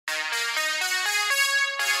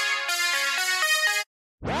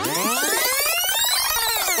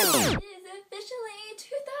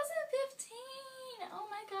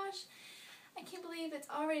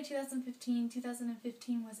excited 2015.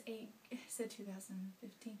 2015 was a, I said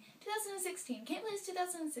 2015, 2016. Can't believe it's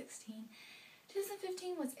 2016.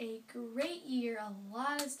 2015 was a great year. A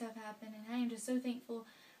lot of stuff happened, and I am just so thankful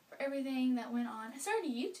for everything that went on. I started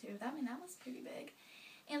YouTube. That was pretty big.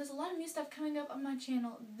 And there's a lot of new stuff coming up on my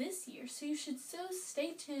channel this year, so you should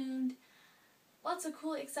stay tuned. Lots of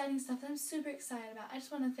cool, exciting stuff that I'm super excited about. I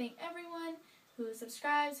just want to thank everyone who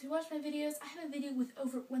subscribes, who watched my videos. I have a video with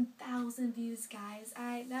over 1,000 views, guys.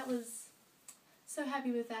 That was so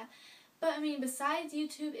happy with that. But, I mean, besides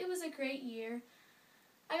YouTube, it was a great year.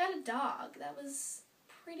 I got a dog. That was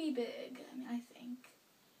pretty big, I mean, I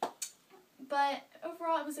think. But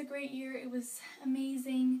overall, it was a great year. It was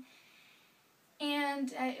amazing.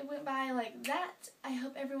 And it went by like that. I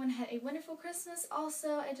hope everyone had a wonderful Christmas.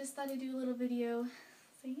 Also, I just thought I'd do a little video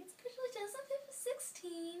saying it's officially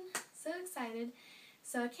 2016. So excited.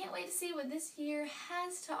 So I can't wait to see what this year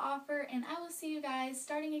has to offer. And I will see you guys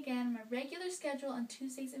starting again on my regular schedule on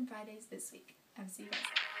Tuesdays and Fridays this week. I will see you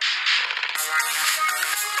guys.